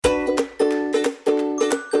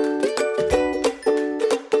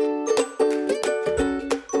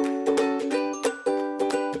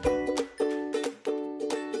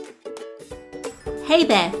Hey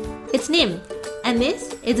there, it's Nim, and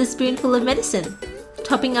this is a spoonful of medicine,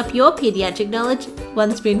 topping up your pediatric knowledge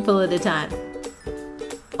one spoonful at a time.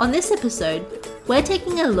 On this episode, we're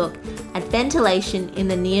taking a look at ventilation in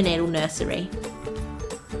the neonatal nursery.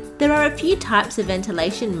 There are a few types of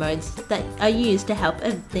ventilation modes that are used to help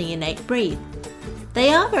a neonate breathe.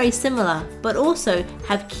 They are very similar, but also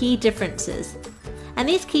have key differences. And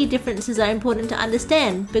these key differences are important to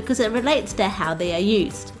understand because it relates to how they are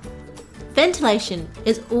used. Ventilation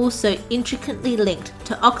is also intricately linked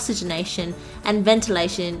to oxygenation and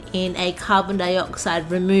ventilation in a carbon dioxide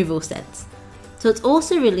removal sense. So it's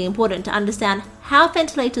also really important to understand how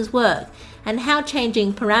ventilators work and how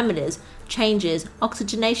changing parameters changes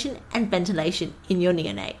oxygenation and ventilation in your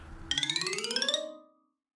neonate.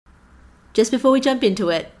 Just before we jump into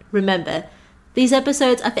it, remember, these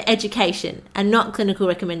episodes are for education and not clinical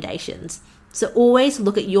recommendations. So always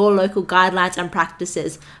look at your local guidelines and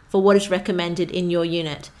practices for what is recommended in your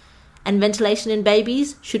unit. And ventilation in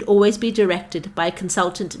babies should always be directed by a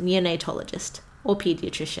consultant neonatologist or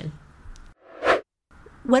pediatrician.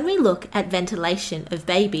 When we look at ventilation of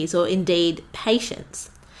babies, or indeed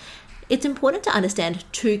patients, it's important to understand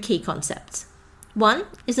two key concepts. One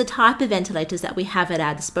is the type of ventilators that we have at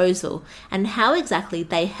our disposal and how exactly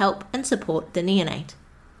they help and support the neonate.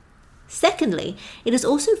 Secondly, it is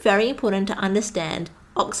also very important to understand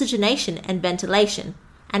oxygenation and ventilation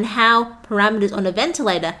and how parameters on a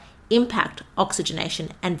ventilator impact oxygenation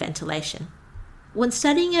and ventilation. When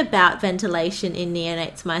studying about ventilation in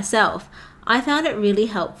neonates myself, I found it really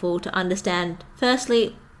helpful to understand,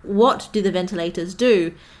 firstly, what do the ventilators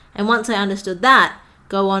do? And once I understood that,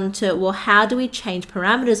 go on to, well, how do we change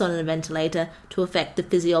parameters on a ventilator to affect the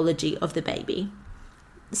physiology of the baby?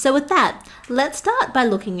 So with that, let's start by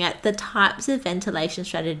looking at the types of ventilation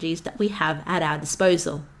strategies that we have at our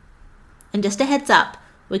disposal. And just a heads up,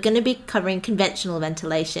 we're going to be covering conventional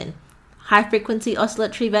ventilation. High-frequency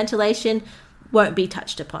oscillatory ventilation won't be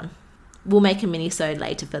touched upon. We'll make a mini-sode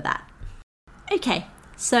later for that. Okay,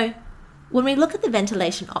 so when we look at the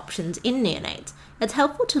ventilation options in neonates, it's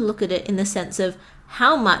helpful to look at it in the sense of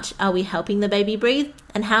how much are we helping the baby breathe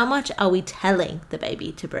and how much are we telling the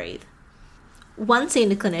baby to breathe. One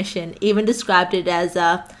senior clinician even described it as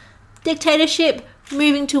a dictatorship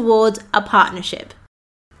moving towards a partnership.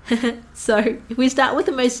 So if we start with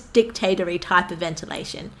the most dictatorial type of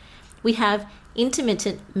ventilation, we have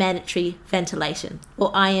intermittent mandatory ventilation,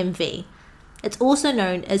 or IMV. It's also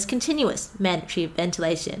known as continuous mandatory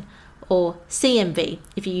ventilation, or CMV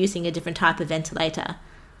if you're using a different type of ventilator.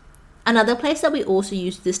 Another place that we also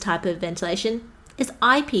use this type of ventilation is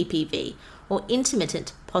IPPV, or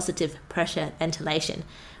intermittent positive pressure ventilation,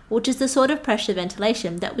 which is the sort of pressure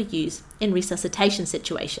ventilation that we use in resuscitation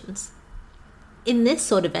situations. In this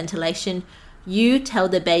sort of ventilation, you tell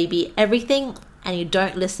the baby everything and you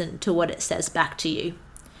don't listen to what it says back to you.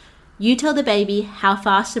 You tell the baby how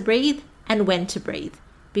fast to breathe and when to breathe,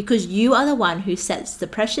 because you are the one who sets the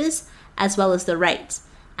pressures as well as the rates,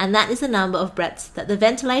 and that is the number of breaths that the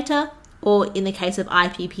ventilator, or in the case of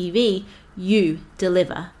IPPV, you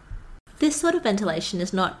deliver. This sort of ventilation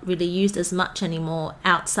is not really used as much anymore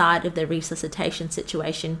outside of the resuscitation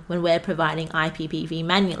situation when we're providing IPPV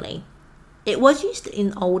manually. It was used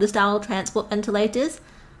in older style transport ventilators,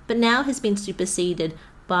 but now has been superseded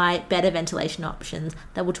by better ventilation options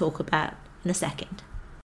that we'll talk about in a second.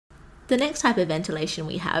 The next type of ventilation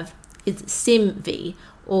we have is SIMV,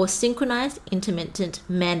 or synchronized intermittent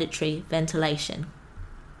mandatory ventilation.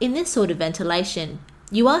 In this sort of ventilation,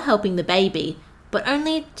 you are helping the baby, but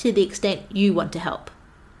only to the extent you want to help.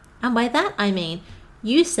 And by that I mean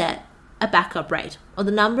you set a backup rate, or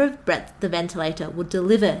the number of breaths the ventilator will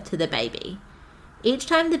deliver to the baby. Each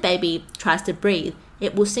time the baby tries to breathe,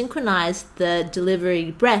 it will synchronize the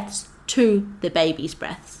delivery breaths to the baby's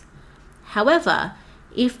breaths. However,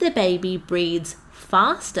 if the baby breathes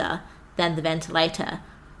faster than the ventilator,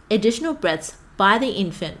 additional breaths by the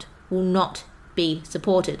infant will not be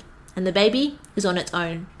supported, and the baby is on its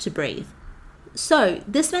own to breathe. So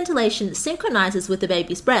this ventilation synchronizes with the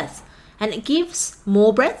baby's breaths, and it gives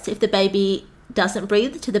more breaths if the baby doesn't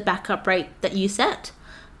breathe to the backup rate that you set,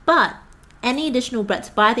 but any additional breaths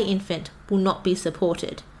by the infant will not be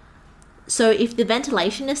supported. So if the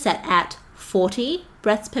ventilation is set at 40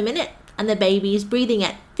 breaths per minute and the baby is breathing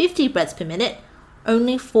at 50 breaths per minute,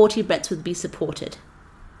 only 40 breaths would be supported.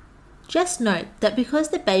 Just note that because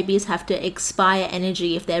the babies have to expire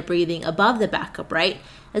energy if they're breathing above the backup rate,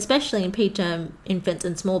 especially in preterm infants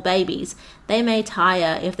and small babies, they may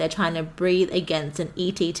tire if they're trying to breathe against an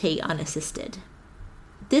ETT unassisted.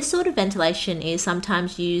 This sort of ventilation is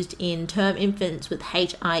sometimes used in term infants with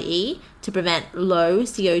HIE to prevent low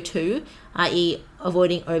CO2, i.e.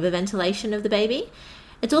 avoiding overventilation of the baby.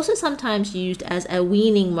 It's also sometimes used as a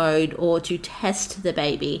weaning mode or to test the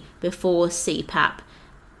baby before CPAP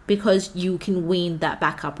because you can wean that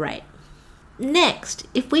backup rate. Next,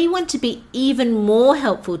 if we want to be even more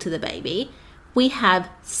helpful to the baby, we have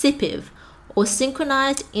SIPIV, or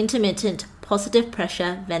Synchronized Intermittent Positive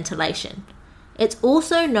Pressure Ventilation. It's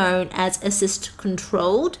also known as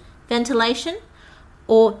assist-controlled ventilation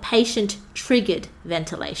or patient-triggered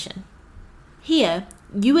ventilation. Here,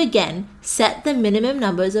 you again set the minimum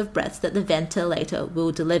numbers of breaths that the ventilator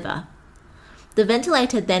will deliver. The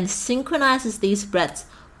ventilator then synchronizes these breaths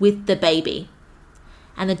with the baby.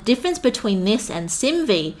 And the difference between this and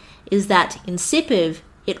SIMV is that in SIPIV,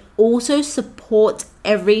 it also supports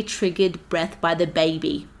every triggered breath by the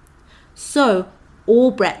baby. So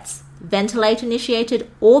all breaths, ventilator-initiated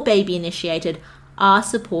or baby-initiated, are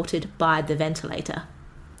supported by the ventilator.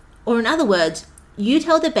 Or in other words, you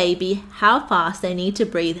tell the baby how fast they need to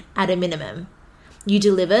breathe at a minimum. You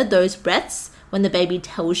deliver those breaths when the baby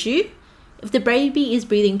tells you. If the baby is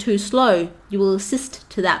breathing too slow, you will assist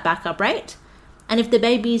to that backup rate. And if the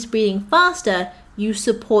baby is breathing faster, you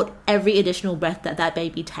support every additional breath that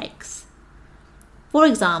baby takes. For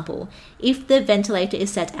example, if the ventilator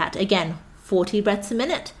is set at, again, 40 breaths a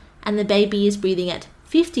minute, and the baby is breathing at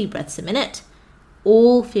 50 breaths a minute,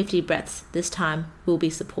 all 50 breaths this time will be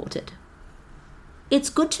supported.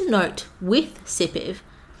 It's good to note with SIPIV,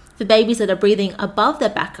 for babies that are breathing above their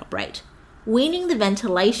backup rate, weaning the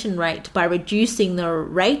ventilation rate by reducing the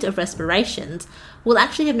rate of respirations will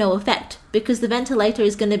actually have no effect because the ventilator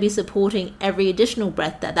is going to be supporting every additional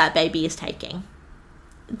breath that baby is taking.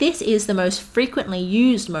 This is the most frequently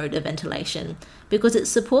used mode of ventilation because it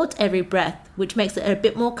supports every breath, which makes it a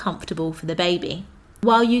bit more comfortable for the baby.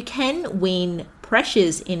 While you can wean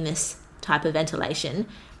pressures in this type of ventilation,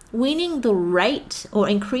 weaning the rate or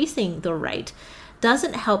increasing the rate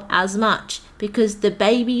doesn't help as much because the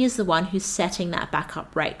baby is the one who's setting that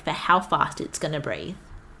backup rate for how fast it's going to breathe.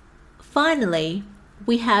 Finally,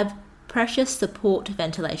 we have pressure support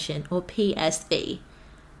ventilation, or PSV.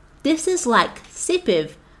 This is like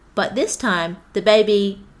SIPIV, but this time the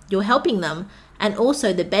baby, you're helping them, and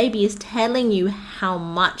also the baby is telling you how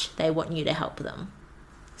much they want you to help them.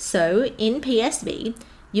 So in PSV,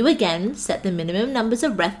 you again set the minimum numbers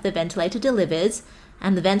of breaths the ventilator delivers,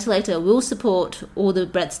 and the ventilator will support all the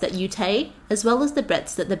breaths that you take, as well as the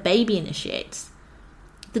breaths that the baby initiates.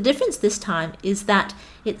 The difference this time is that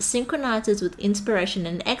it synchronizes with inspiration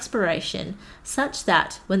and expiration such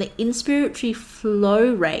that when the inspiratory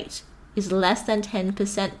flow rate is less than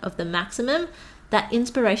 10% of the maximum, that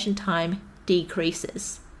inspiration time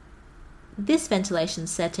decreases. This ventilation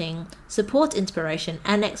setting supports inspiration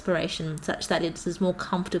and expiration such that it is more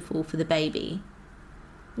comfortable for the baby.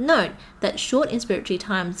 Note that short inspiratory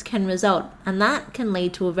times can result, and that can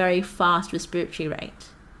lead to a very fast respiratory rate.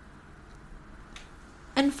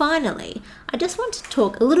 And finally, I just want to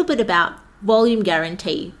talk a little bit about volume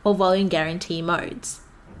guarantee or volume guarantee modes.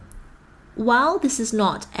 While this is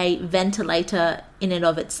not a ventilator in and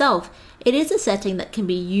of itself, it is a setting that can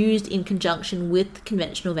be used in conjunction with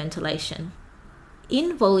conventional ventilation.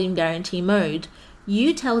 In volume guarantee mode,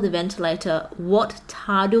 you tell the ventilator what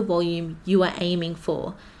tidal volume you are aiming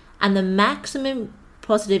for and the maximum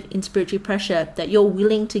positive inspiratory pressure that you're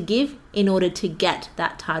willing to give in order to get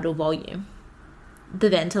that tidal volume. The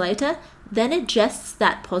ventilator then adjusts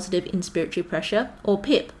that positive inspiratory pressure, or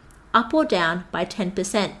PIP, up or down by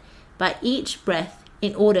 10% by each breath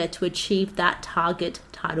in order to achieve that target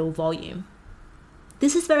tidal volume.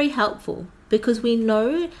 This is very helpful because we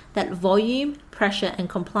know that volume, pressure, and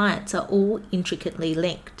compliance are all intricately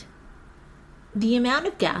linked. The amount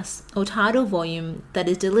of gas or tidal volume that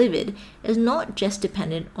is delivered is not just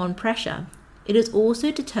dependent on pressure. It is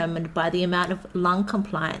also determined by the amount of lung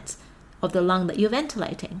compliance of the lung that you're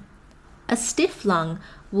ventilating. A stiff lung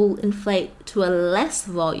will inflate to a less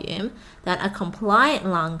volume than a compliant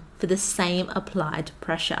lung for the same applied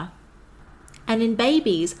pressure. And in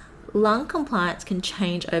babies, lung compliance can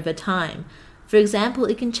change over time. For example,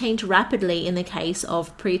 it can change rapidly in the case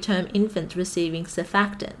of preterm infants receiving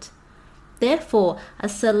surfactant. Therefore, a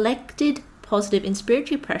selected positive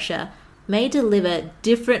inspiratory pressure may deliver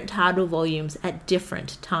different tidal volumes at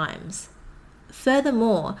different times.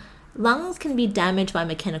 Furthermore, lungs can be damaged by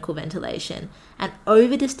mechanical ventilation, and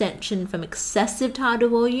overdistension from excessive tidal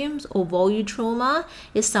volumes or volume trauma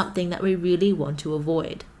is something that we really want to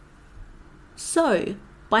avoid. So,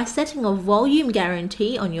 by setting a volume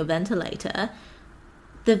guarantee on your ventilator,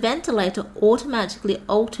 the ventilator automatically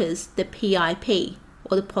alters the PIP,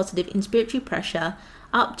 or the positive inspiratory pressure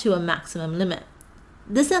up to a maximum limit.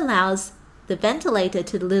 This allows the ventilator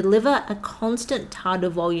to deliver a constant tidal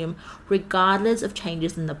volume regardless of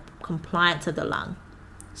changes in the compliance of the lung.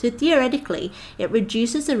 So theoretically, it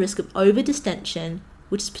reduces the risk of over-distension,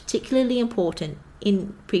 which is particularly important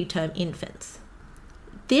in preterm infants.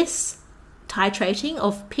 This titrating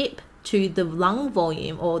of PIP to the lung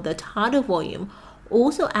volume or the tidal volume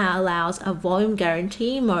also allows a volume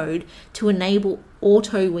guarantee mode to enable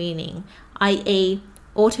auto-weaning, i.e.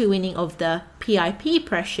 auto-weaning of the PIP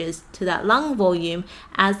pressures to that lung volume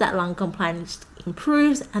as that lung compliance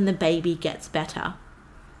improves and the baby gets better.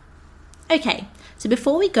 Okay, so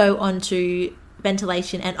before we go on to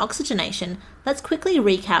ventilation and oxygenation, let's quickly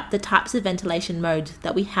recap the types of ventilation modes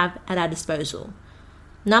that we have at our disposal.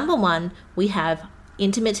 Number 1, we have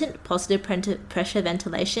intermittent positive pressure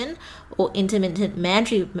ventilation or intermittent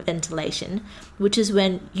mandatory ventilation, which is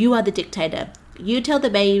when you are the dictator. You tell the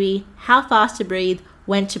baby how fast to breathe,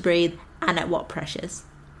 when to breathe, and at what pressures.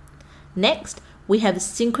 Next, we have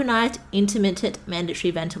synchronized intermittent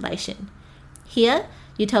mandatory ventilation. Here,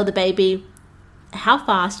 you tell the baby how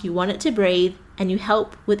fast you want it to breathe and you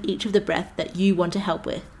help with each of the breaths that you want to help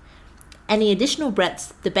with. Any additional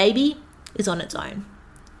breaths, the baby is on its own.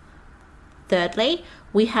 Thirdly,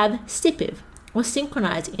 we have SIPIV, or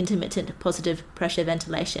synchronized intermittent positive pressure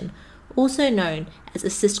ventilation, also known as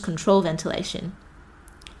assist control ventilation.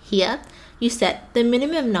 Here, you set the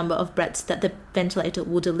minimum number of breaths that the ventilator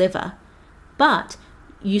will deliver, but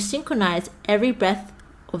you synchronize every breath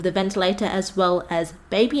of the ventilator as well as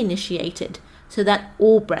baby initiated so that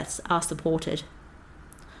all breaths are supported.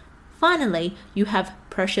 Finally, you have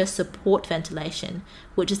pressure support ventilation,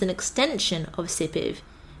 which is an extension of SIPIV,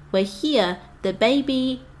 where here the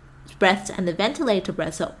baby's breaths and the ventilator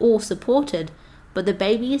breaths are all supported, but the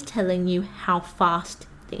baby is telling you how fast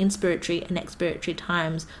the inspiratory and expiratory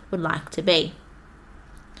times would like to be.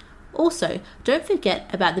 Also, don't forget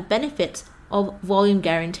about the benefits of volume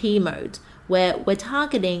guarantee modes, where we're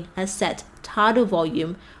targeting a set tidal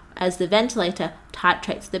volume as the ventilator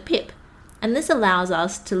titrates the PIP, and this allows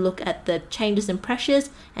us to look at the changes in pressures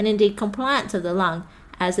and indeed compliance of the lung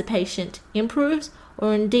as the patient improves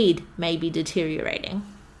or indeed may be deteriorating.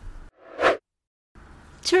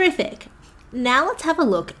 Terrific! Now let's have a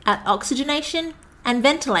look at oxygenation and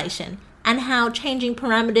ventilation and how changing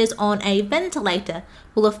parameters on a ventilator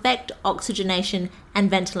will affect oxygenation and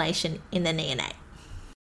ventilation in the neonate.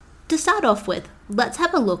 To start off with, let's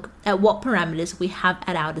have a look at what parameters we have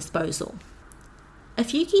at our disposal. A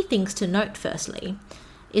few key things to note firstly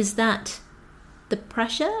is that the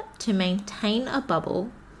pressure to maintain a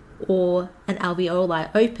bubble or an alveoli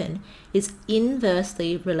open is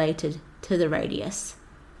inversely related to the radius.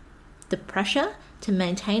 The pressure to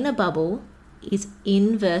maintain a bubble is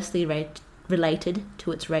inversely related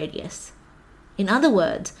to its radius. In other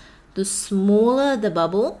words, the smaller the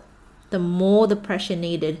bubble, the more the pressure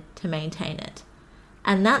needed to maintain it.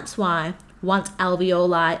 And that's why once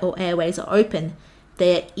alveoli or airways are open,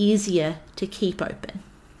 they are easier to keep open.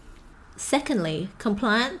 Secondly,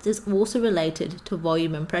 compliance is also related to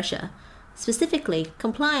volume and pressure. Specifically,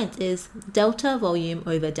 compliance is delta volume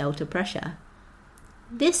over delta pressure.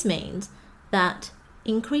 This means that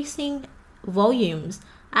increasing volumes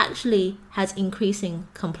actually has increasing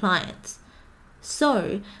compliance.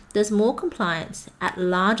 So there's more compliance at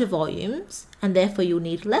larger volumes and therefore you'll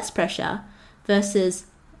need less pressure versus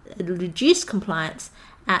reduced compliance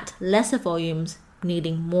at lesser volumes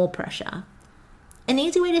needing more pressure. An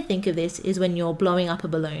easy way to think of this is when you're blowing up a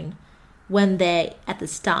balloon. When they're at the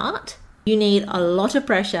start, you need a lot of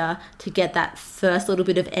pressure to get that first little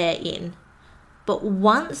bit of air in. But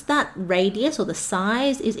once that radius or the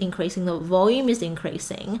size is increasing, the volume is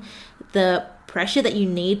increasing, the pressure that you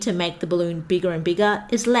need to make the balloon bigger and bigger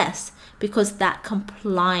is less because that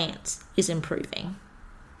compliance is improving.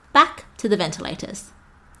 Back to the ventilators.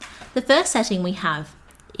 The first setting we have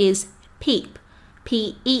is PEEP,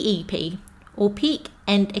 P-E-E-P, or peak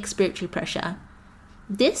end expiratory pressure.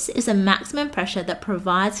 This is a maximum pressure that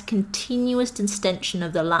provides continuous distension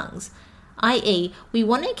of the lungs, i.e. we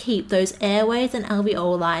want to keep those airways and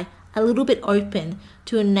alveoli a little bit open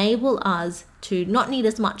to enable us to not need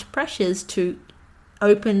as much pressures to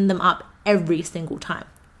open them up every single time.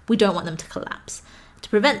 We don't want them to collapse. To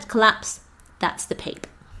prevent collapse, that's the PEEP.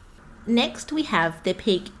 Next, we have the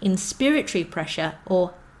peak inspiratory pressure,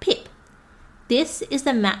 or PIP. This is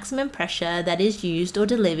the maximum pressure that is used or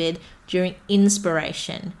delivered during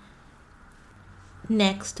inspiration.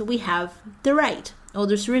 Next, we have the rate, or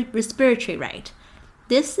the respiratory rate.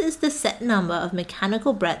 This is the set number of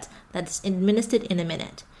mechanical breaths that's administered in a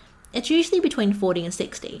minute. It's usually between 40 and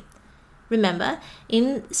 60. Remember,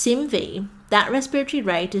 in SIMV, that respiratory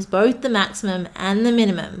rate is both the maximum and the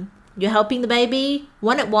minimum. You're helping the baby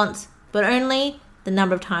when it wants, but only the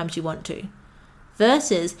number of times you want to.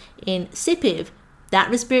 Versus in SIPIV, that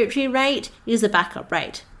respiratory rate is the backup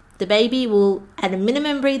rate. The baby will at a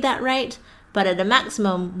minimum breathe that rate, but at a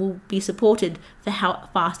maximum will be supported for how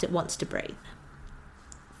fast it wants to breathe.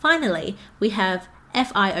 Finally, we have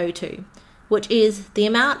FiO2, which is the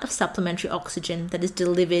amount of supplementary oxygen that is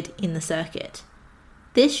delivered in the circuit.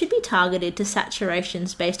 This should be targeted to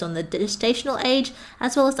saturations based on the gestational age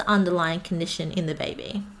as well as the underlying condition in the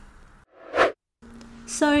baby.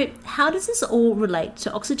 So, how does this all relate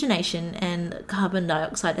to oxygenation and carbon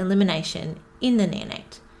dioxide elimination in the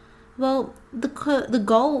neonate? Well, the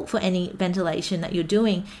goal for any ventilation that you're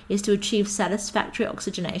doing is to achieve satisfactory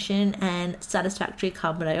oxygenation and satisfactory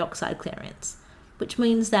carbon dioxide clearance, which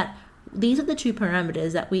means that these are the two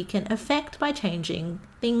parameters that we can affect by changing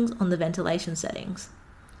things on the ventilation settings.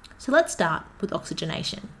 So let's start with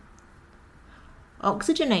oxygenation.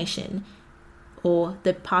 Oxygenation, or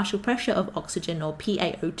the partial pressure of oxygen, or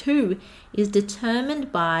PaO2, is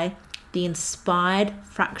determined by the inspired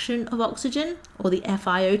fraction of oxygen, or the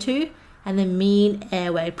FiO2, and the mean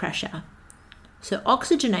airway pressure. So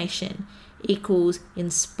oxygenation equals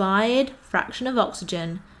inspired fraction of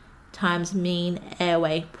oxygen times mean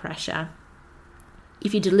airway pressure.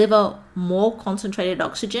 If you deliver more concentrated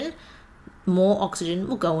oxygen, more oxygen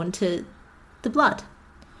will go into the blood.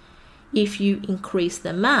 If you increase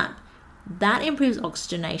the MAP, that improves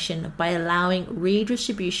oxygenation by allowing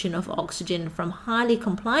redistribution of oxygen from highly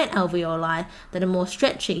compliant alveoli that are more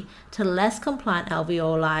stretchy to less compliant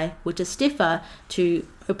alveoli, which are stiffer, to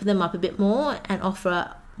open them up a bit more and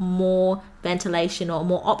offer more ventilation or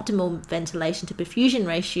more optimal ventilation to perfusion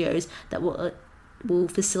ratios that will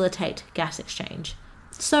facilitate gas exchange.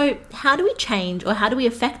 So how do we change, or how do we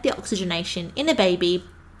affect the oxygenation in a baby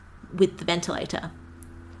with the ventilator?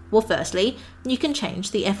 Well, firstly, you can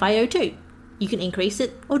change the FiO2. You can increase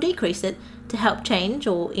it or decrease it to help change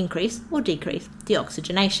or increase or decrease the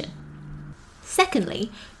oxygenation.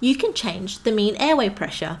 Secondly, you can change the mean airway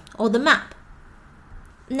pressure, or the MAP.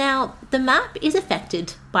 Now, the MAP is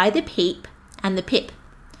affected by the PEEP and the PIP.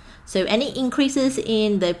 So any increases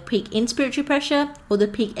in the peak inspiratory pressure or the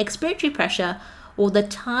peak expiratory pressure, or the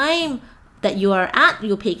time that you are at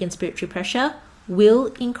your peak inspiratory pressure, will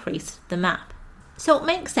increase the MAP. So it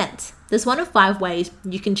makes sense. There's one of 5 ways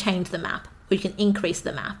you can change the MAP, or you can increase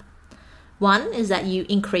the MAP. One is that you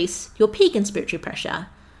increase your peak inspiratory pressure.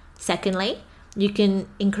 Secondly, you can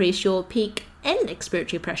increase your peak end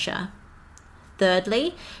expiratory pressure.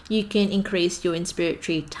 Thirdly, you can increase your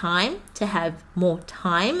inspiratory time to have more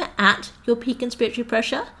time at your peak inspiratory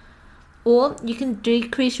pressure. Or you can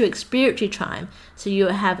decrease your expiratory time so you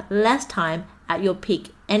have less time at your peak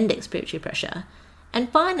end expiratory pressure. And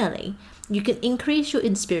finally, you can increase your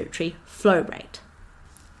inspiratory flow rate.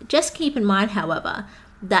 Just keep in mind, however,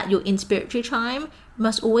 that your inspiratory time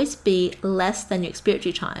must always be less than your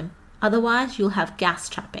expiratory time, otherwise you'll have gas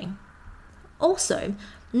trapping. Also,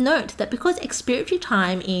 note that because expiratory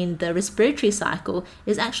time in the respiratory cycle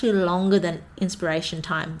is actually longer than inspiration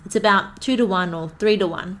time, it's about 2-to-1 or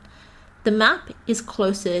 3-to-1, the MAP is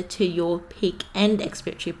closer to your peak end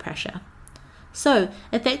expiratory pressure. So,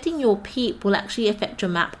 affecting your PEEP will actually affect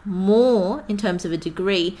your MAP more in terms of a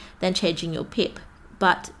degree than changing your PIP,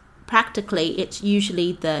 but practically it's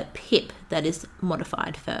usually the PIP that is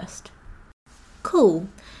modified first. Cool.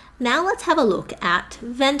 Now let's have a look at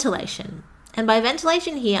ventilation. And by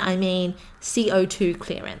ventilation here, I mean CO2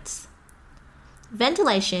 clearance.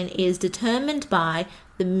 Ventilation is determined by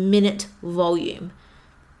the minute volume.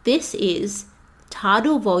 This is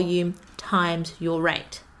tidal volume times your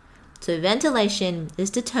rate. So ventilation is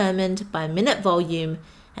determined by minute volume,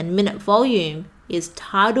 and minute volume is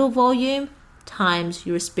tidal volume times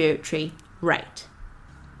your respiratory rate.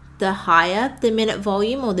 The higher the minute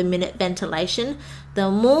volume or the minute ventilation, the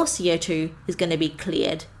more CO2 is going to be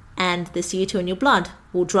cleared, and the CO2 in your blood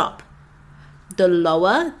will drop. The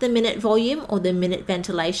lower the minute volume or the minute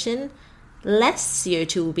ventilation, less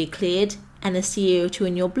CO2 will be cleared, and the CO2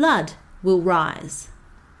 in your blood will rise.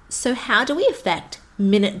 So how do we affect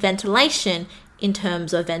minute ventilation in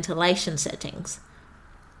terms of ventilation settings?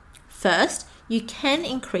 First, you can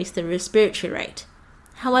increase the respiratory rate.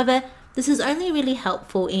 However, this is only really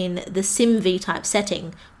helpful in the SIMV type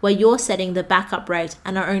setting, where you're setting the backup rate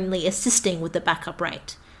and are only assisting with the backup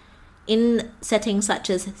rate. In settings such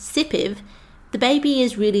as SIPIV, the baby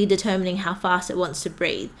is really determining how fast it wants to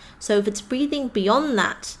breathe. So if it's breathing beyond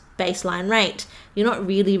that baseline rate, you're not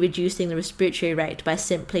really reducing the respiratory rate by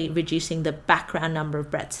simply reducing the background number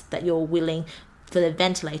of breaths that you're willing for the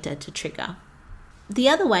ventilator to trigger. The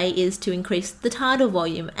other way is to increase the tidal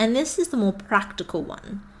volume, and this is the more practical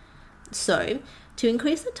one. So, to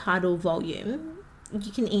increase the tidal volume,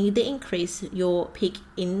 you can either increase your peak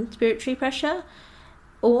inspiratory pressure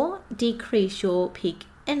or decrease your peak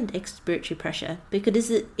end expiratory pressure,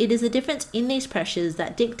 because it is a difference in these pressures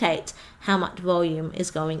that dictates how much volume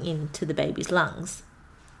is going into the baby's lungs.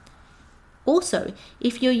 Also,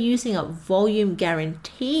 if you're using a volume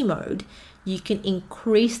guarantee mode, you can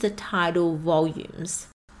increase the tidal volumes.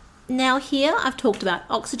 Now here I've talked about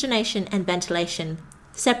oxygenation and ventilation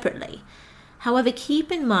separately. However,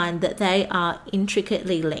 keep in mind that they are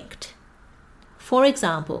intricately linked. For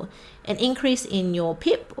example, an increase in your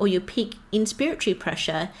PIP or your peak inspiratory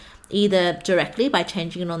pressure, either directly by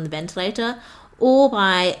changing it on the ventilator or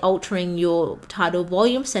by altering your tidal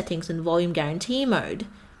volume settings in volume guarantee mode.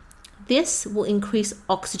 This will increase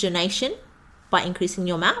oxygenation by increasing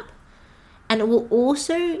your MAP, and it will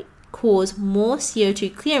also cause more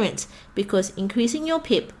CO2 clearance because increasing your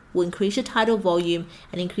PIP will increase your tidal volume,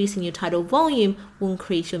 and increasing your tidal volume will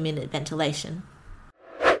increase your minute ventilation.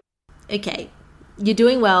 Okay, you're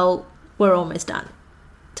doing well, we're almost done.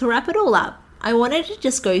 To wrap it all up, I wanted to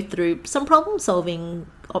just go through some problem solving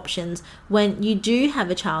options when you do have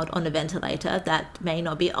a child on a ventilator that may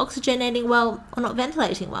not be oxygenating well or not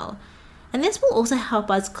ventilating well. And this will also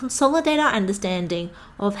help us consolidate our understanding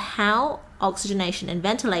of how oxygenation and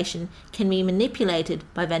ventilation can be manipulated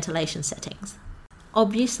by ventilation settings.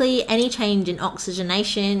 Obviously, any change in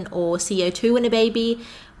oxygenation or CO2 in a baby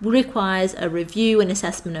requires a review and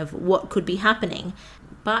assessment of what could be happening.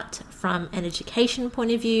 But from an education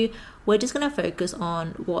point of view, we're just going to focus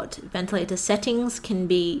on what ventilator settings can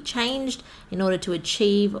be changed in order to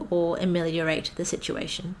achieve or ameliorate the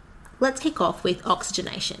situation. Let's kick off with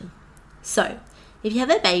oxygenation. So, if you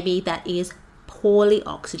have a baby that is poorly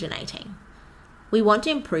oxygenating, we want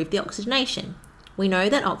to improve the oxygenation. We know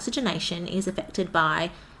that oxygenation is affected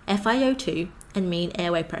by FiO2 and mean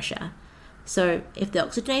airway pressure. So, if the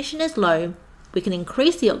oxygenation is low, we can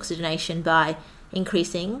increase the oxygenation by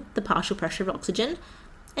increasing the partial pressure of oxygen,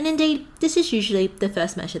 and indeed, this is usually the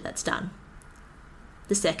first measure that's done.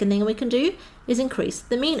 The second thing we can do is increase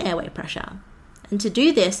the mean airway pressure. And to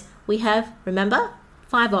do this, we have, remember,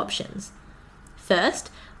 5 options. First,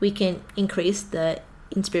 we can increase the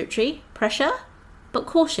inspiratory pressure, but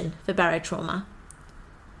caution for barotrauma.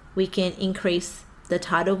 We can increase the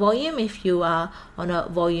tidal volume if you are on a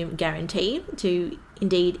volume guarantee to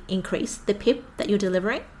indeed increase the PIP that you're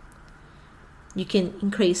delivering. You can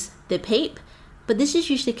increase the PEEP, but this is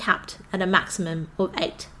usually capped at a maximum of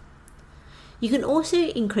 8. You can also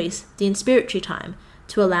increase the inspiratory time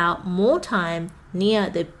to allow more time near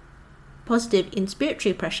the positive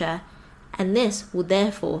inspiratory pressure, and this will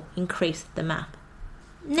therefore increase the MAP.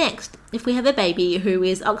 Next, if we have a baby who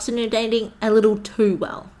is oxygenating a little too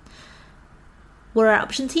well, what are our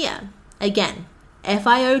options here? Again,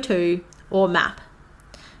 FiO2 or MAP.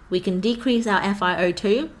 We can decrease our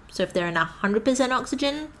FiO2, so if they're in 100%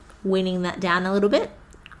 oxygen, weaning that down a little bit,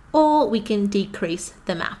 or we can decrease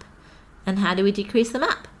the MAP. And how do we decrease the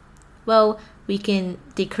MAP? Well, we can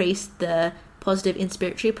decrease the positive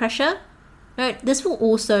inspiratory pressure. This will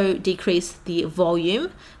also decrease the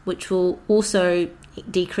volume, which will also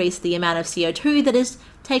decrease the amount of CO2 that is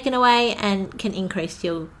taken away and can increase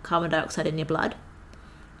your carbon dioxide in your blood.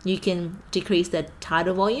 You can decrease the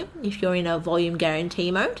tidal volume if you're in a volume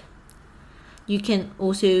guarantee mode. You can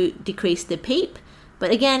also decrease the PEEP,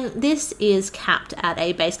 but again, this is capped at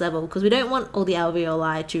a base level because we don't want all the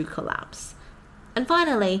alveoli to collapse. And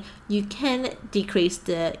finally, you can decrease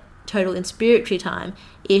the total inspiratory time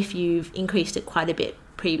if you've increased it quite a bit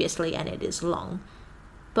previously and it is long.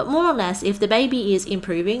 But more or less, if the baby is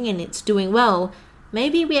improving and it's doing well,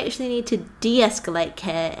 maybe we actually need to de-escalate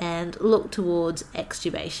care and look towards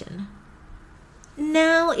extubation.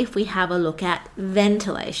 Now, if we have a look at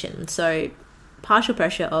ventilation, so partial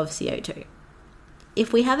pressure of CO2.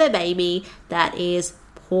 If we have a baby that is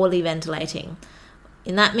poorly ventilating,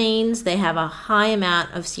 and that means they have a high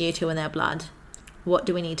amount of CO2 in their blood, what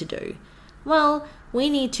do we need to do? Well, we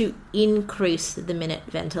need to increase the minute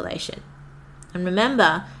ventilation. And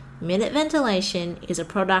remember, minute ventilation is a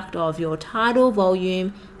product of your tidal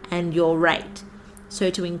volume and your rate. So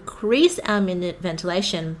to increase our minute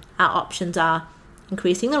ventilation, our options are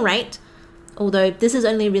increasing the rate, although this is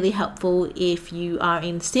only really helpful if you are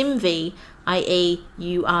in SIMV, i.e.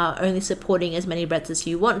 you are only supporting as many breaths as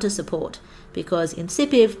you want to support, because in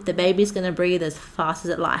SIPIV, the baby's going to breathe as fast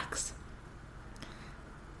as it likes.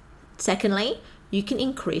 Secondly, you can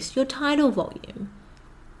increase your tidal volume.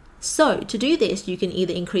 So to do this, you can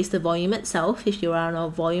either increase the volume itself if you are on a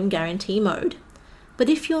volume guarantee mode, But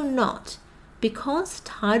if you're not, because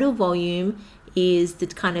tidal volume is the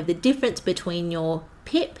difference between your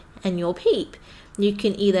PIP and your PEEP, you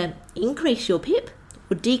can either increase your PIP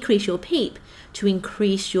or decrease your PEEP to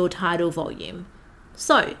increase your tidal volume.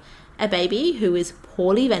 So, a baby who is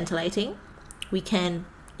poorly ventilating, we can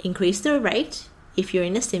increase the rate if you're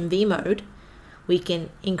in a SIMV mode. We can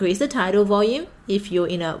increase the tidal volume if you're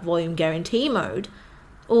in a volume guarantee mode,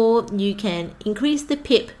 or you can increase the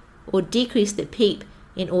PIP or decrease the PEEP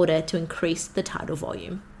in order to increase the tidal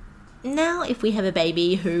volume. Now, if we have a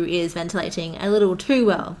baby who is ventilating a little too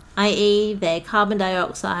well, i.e. their carbon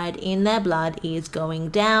dioxide in their blood is going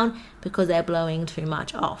down because they're blowing too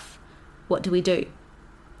much off, what do?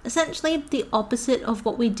 Essentially the opposite of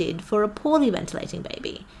what we did for a poorly ventilating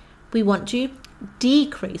baby. We want to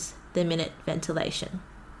decrease the minute ventilation.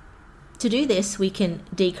 To do this, we can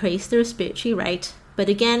decrease the respiratory rate, but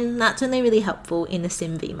again, that's only really helpful in the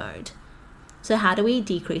SIMV mode. So how do we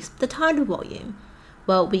decrease the tidal volume?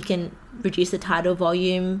 Well, we can reduce the tidal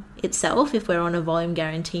volume itself if we're on a volume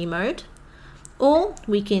guarantee mode, or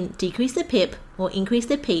we can decrease the PIP or increase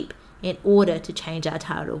the PEEP in order to change our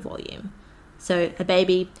tidal volume. So a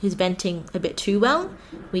baby who's venting a bit too well,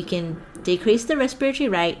 we can decrease the respiratory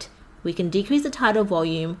rate, we can decrease the tidal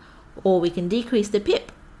volume, or we can decrease the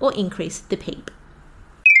PIP or increase the PEEP.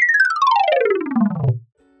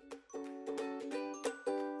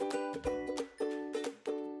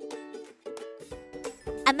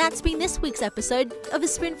 And that's been this week's episode of A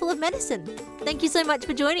Spoonful of Medicine. Thank you so much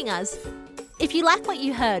for joining us. If you like what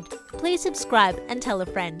you heard, please subscribe and tell a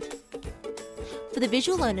friend. For the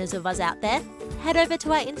visual learners of us out there, head over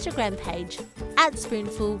to our Instagram page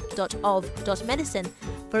 @spoonful.of.medicine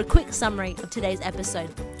for a quick summary of today's episode,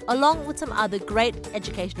 along with some other great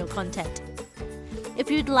educational content. If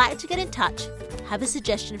you'd like to get in touch, have a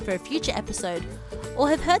suggestion for a future episode, or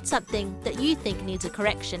have heard something that you think needs a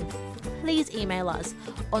correction, please email us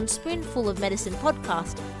on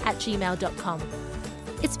spoonfulofmedicinepodcast@gmail.com.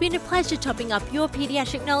 It's been a pleasure topping up your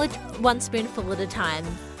pediatric knowledge one spoonful at a time.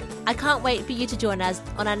 I can't wait for you to join us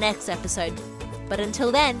on our next episode. But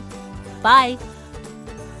until then, bye!